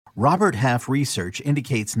Robert Half research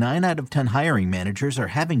indicates 9 out of 10 hiring managers are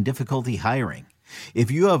having difficulty hiring.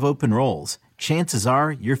 If you have open roles, chances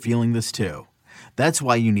are you're feeling this too. That's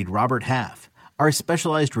why you need Robert Half. Our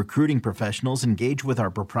specialized recruiting professionals engage with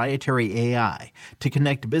our proprietary AI to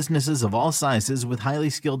connect businesses of all sizes with highly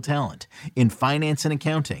skilled talent in finance and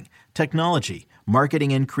accounting, technology,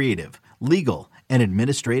 marketing and creative, legal, and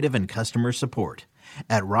administrative and customer support.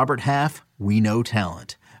 At Robert Half, we know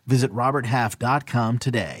talent. Visit roberthalf.com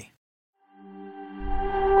today.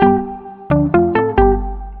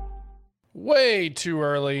 Way too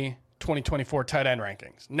early 2024 tight end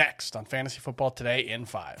rankings. Next on Fantasy Football Today in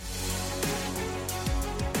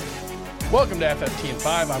 5. Welcome to FFT in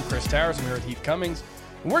 5. I'm Chris Towers. I'm here with Heath Cummings.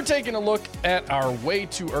 We're taking a look at our way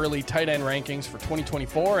too early tight end rankings for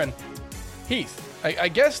 2024. And Heath, I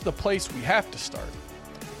guess the place we have to start,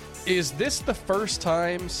 is this the first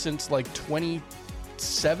time since like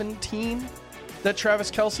 2017 that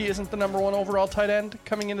Travis Kelce isn't the number one overall tight end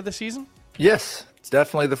coming into the season? Yes, it's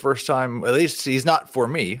definitely the first time. At least he's not for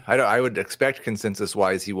me. I would expect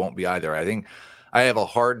consensus-wise he won't be either. I think I have a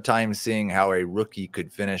hard time seeing how a rookie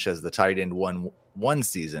could finish as the tight end one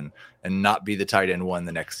season and not be the tight end one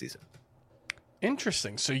the next season.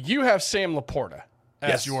 Interesting. So you have Sam Laporta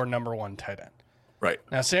as your number one tight end. Right.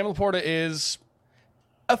 Now, Sam Laporta is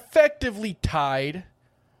effectively tied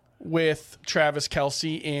with Travis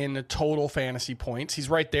Kelce in total fantasy points. He's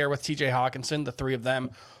right there with TJ Hawkinson, the three of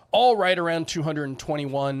them, all right around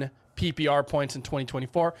 221 PPR points in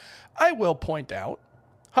 2024. I will point out,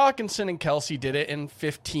 Hawkinson and Kelce did it in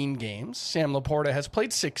 15 games. Sam Laporta has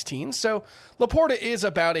played 16, so Laporta is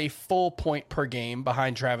about a full point per game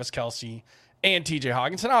behind Travis Kelce and TJ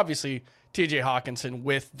Hawkinson. Obviously, TJ Hawkinson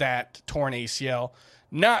with that torn ACL,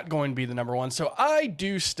 not going to be the number one. So I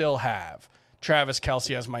do still have Travis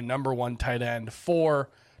Kelce as my number one tight end for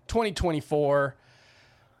 2024.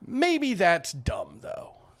 Maybe that's dumb,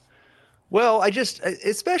 though. Well, I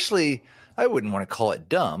wouldn't want to call it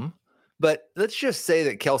dumb, but let's just say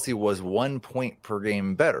that Kelce was 1 point per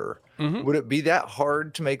game better. Mm-hmm. Would it be that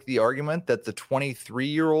hard to make the argument that the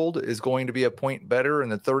 23-year-old is going to be a point better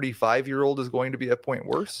and the 35-year-old is going to be a point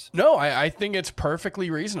worse? No, I think it's perfectly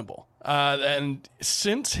reasonable. And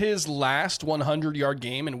since his last 100-yard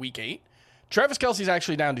game in Week 8, Travis Kelce's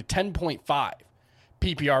actually down to 10.5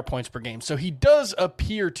 PPR points per game. So he does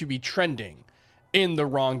appear to be trending in the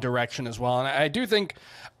wrong direction as well. And I do think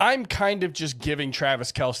I'm kind of just giving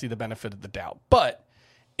Travis Kelce the benefit of the doubt. But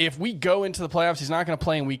if we go into the playoffs, he's not going to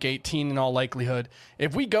play in Week 18 in all likelihood.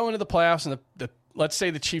 If we go into the playoffs and let's say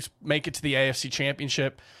the Chiefs make it to the AFC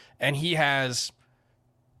Championship and he has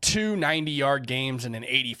 2 90-yard games and an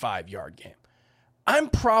 85-yard game, I'm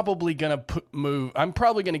probably going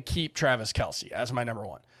to keep Travis Kelce as my number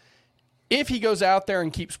one. If he goes out there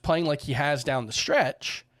and keeps playing like he has down the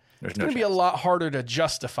stretch, it's going to be a lot harder to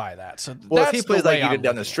justify that. So if he plays like he did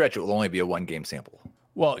down the stretch, it will only be a 1-game sample.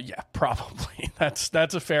 Well, yeah, probably.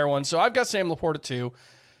 That's a fair one. So I've got Sam Laporta 2.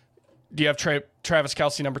 Do you have Travis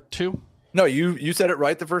Kelce number 2? No, you said it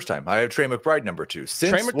right the first time. I have Trey McBride number 2.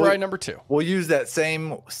 Trey McBride number 2. We'll use that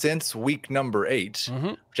same since week number 8,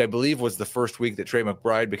 which I believe was the first week that Trey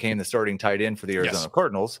McBride became the starting tight end for the Arizona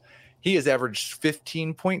Cardinals. He has averaged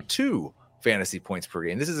 15.2 fantasy points per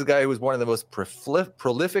game. This is a guy who was one of the most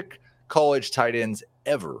prolific college tight ends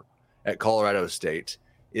ever at Colorado State,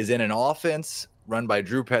 is in an offense run by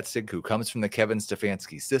Drew Petzing, who comes from the Kevin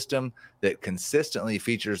Stefanski system that consistently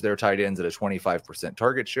features their tight ends at a 25%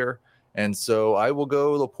 target share. And so I will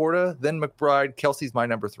go Laporta, then McBride. Kelce's my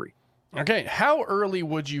number 3. Okay. How early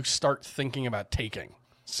would you start thinking about taking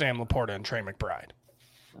Sam Laporta and Trey McBride?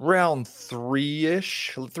 Round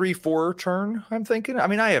 3-ish, 3-4 turn, I'm thinking. I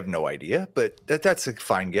mean, I have no idea, but that's a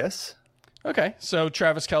fine guess. Okay, so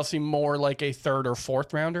Travis Kelce more like a 3rd or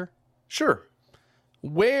 4th rounder? Sure.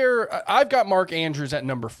 Where I've got Mark Andrews at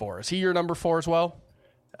number 4. Is he your number 4 as well?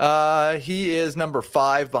 He is number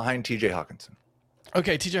 5 behind TJ Hawkinson.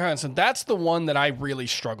 Okay, TJ Hawkinson. That's the one that I really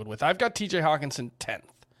struggled with. I've got TJ Hawkinson 10th,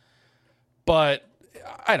 but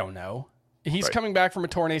I don't know. He's coming back from a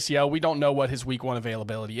torn ACL. We don't know what his week 1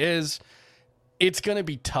 availability is. It's going to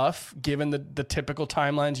be tough given the typical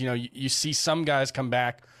timelines. You know, you see some guys come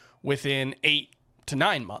back within 8 to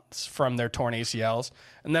 9 months from their torn ACLs.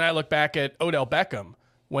 And then I look back at Odell Beckham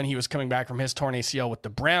when he was coming back from his torn ACL with the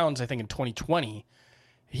Browns, I think in 2020.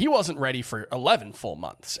 He wasn't ready for 11 full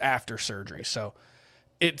months after surgery. So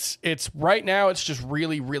it's right now, it's just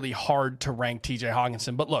really, really hard to rank TJ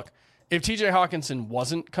Hawkinson. But look, if TJ Hawkinson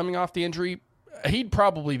wasn't coming off the injury, he'd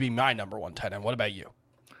probably be my number 1 tight end. What about you?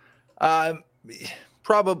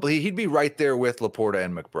 Probably. He'd be right there with Laporta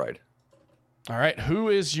and McBride. All right. Who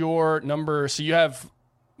is your number? So you have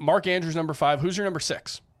Mark Andrews, number 5. Who's your number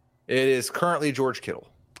 6? It is currently George Kittle.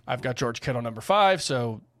 I've got George Kittle, number 5.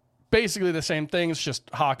 So basically the same thing. It's just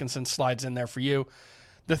Hawkinson slides in there for you.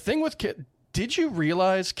 The thing with Kittle, did you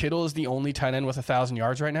realize Kittle is the only tight end with 1,000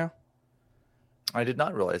 yards right now? I did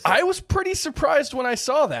not realize that. I was pretty surprised when I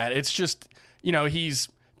saw that. It's just, he's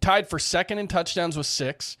tied for second in touchdowns with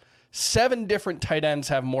 6. 7 different tight ends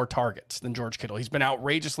have more targets than George Kittle. He's been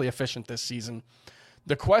outrageously efficient this season.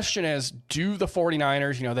 The question is, do the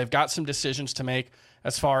 49ers, they've got some decisions to make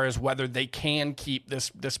as far as whether they can keep this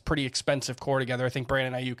pretty expensive core together. I think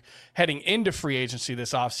Brandon Ayuk heading into free agency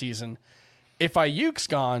this offseason. If Ayuk's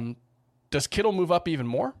gone, does Kittle move up even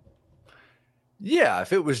more? Yeah,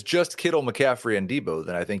 if it was just Kittle, McCaffrey, and Debo,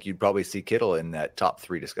 then I think you'd probably see Kittle in that top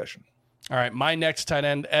 3 discussion. All right, my next tight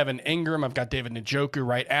end, Evan Ingram. I've got David Njoku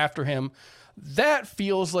right after him. That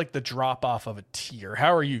feels like the drop-off of a tier.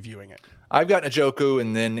 How are you viewing it? I've got Njoku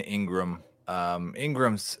and then Ingram.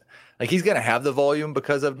 Ingram's he's going to have the volume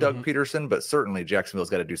because of Doug Peterson, but certainly Jacksonville's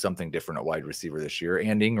got to do something different at wide receiver this year,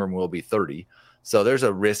 and Ingram will be 30. So there's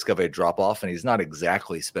a risk of a drop-off, and he's not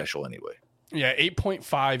exactly special anyway. Yeah,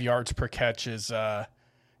 8.5 yards per catch is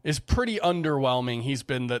pretty underwhelming. He's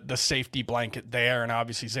been the safety blanket there, and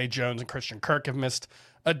obviously Zay Jones and Christian Kirk have missed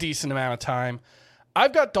a decent amount of time.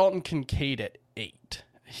 I've got Dalton Kincaid at 8.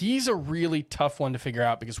 He's a really tough one to figure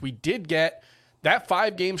out because we did get that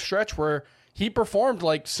 5-game stretch where he performed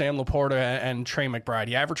like Sam Laporta and Trey McBride.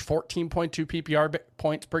 He averaged 14.2 PPR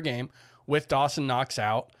points per game with Dawson Knox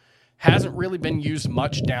out. Hasn't really been used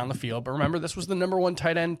much down the field, but remember, this was the number 1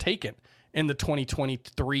 tight end taken in the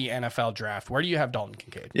 2023 NFL draft. Where do you have Dalton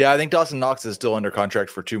Kincaid? Yeah, I think Dawson Knox is still under contract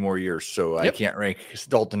for 2 more years, so I can't rank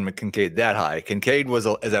Dalton Kincaid that high. Kincaid is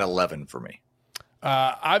at 11 for me.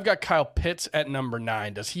 I've got Kyle Pitts at number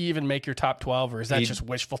 9. Does he even make your top 12, or is that just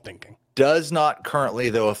wishful thinking? Does not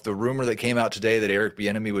currently, though. If the rumor that came out today that Eric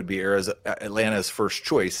Bieniemy would be Atlanta's first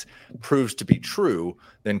choice proves to be true,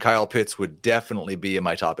 then Kyle Pitts would definitely be in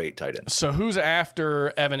my top 8 tight ends. So who's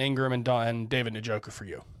after Evan Ingram and David Njoku for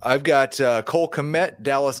you? I've got Cole Kmet,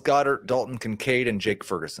 Dallas Goedert, Dalton Kincaid, and Jake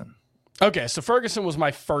Ferguson. Okay, so Ferguson was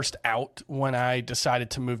my first out when I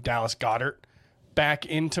decided to move Dallas Goedert back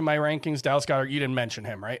into my rankings. Dallas Goedert, you didn't mention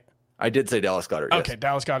him, right? I did say Dallas Goedert, yes. Okay,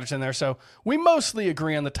 Dallas Goedert's in there. So we mostly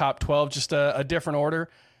agree on the top 12, just a different order.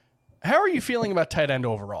 How are you feeling about tight end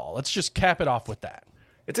overall? Let's just cap it off with that.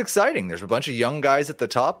 It's exciting. There's a bunch of young guys at the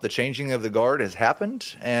top. The changing of the guard has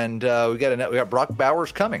happened, and we got Brock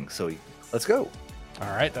Bowers coming. So let's go. All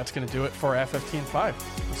right, that's going to do it for FFT and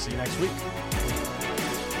 5. We'll see you next week.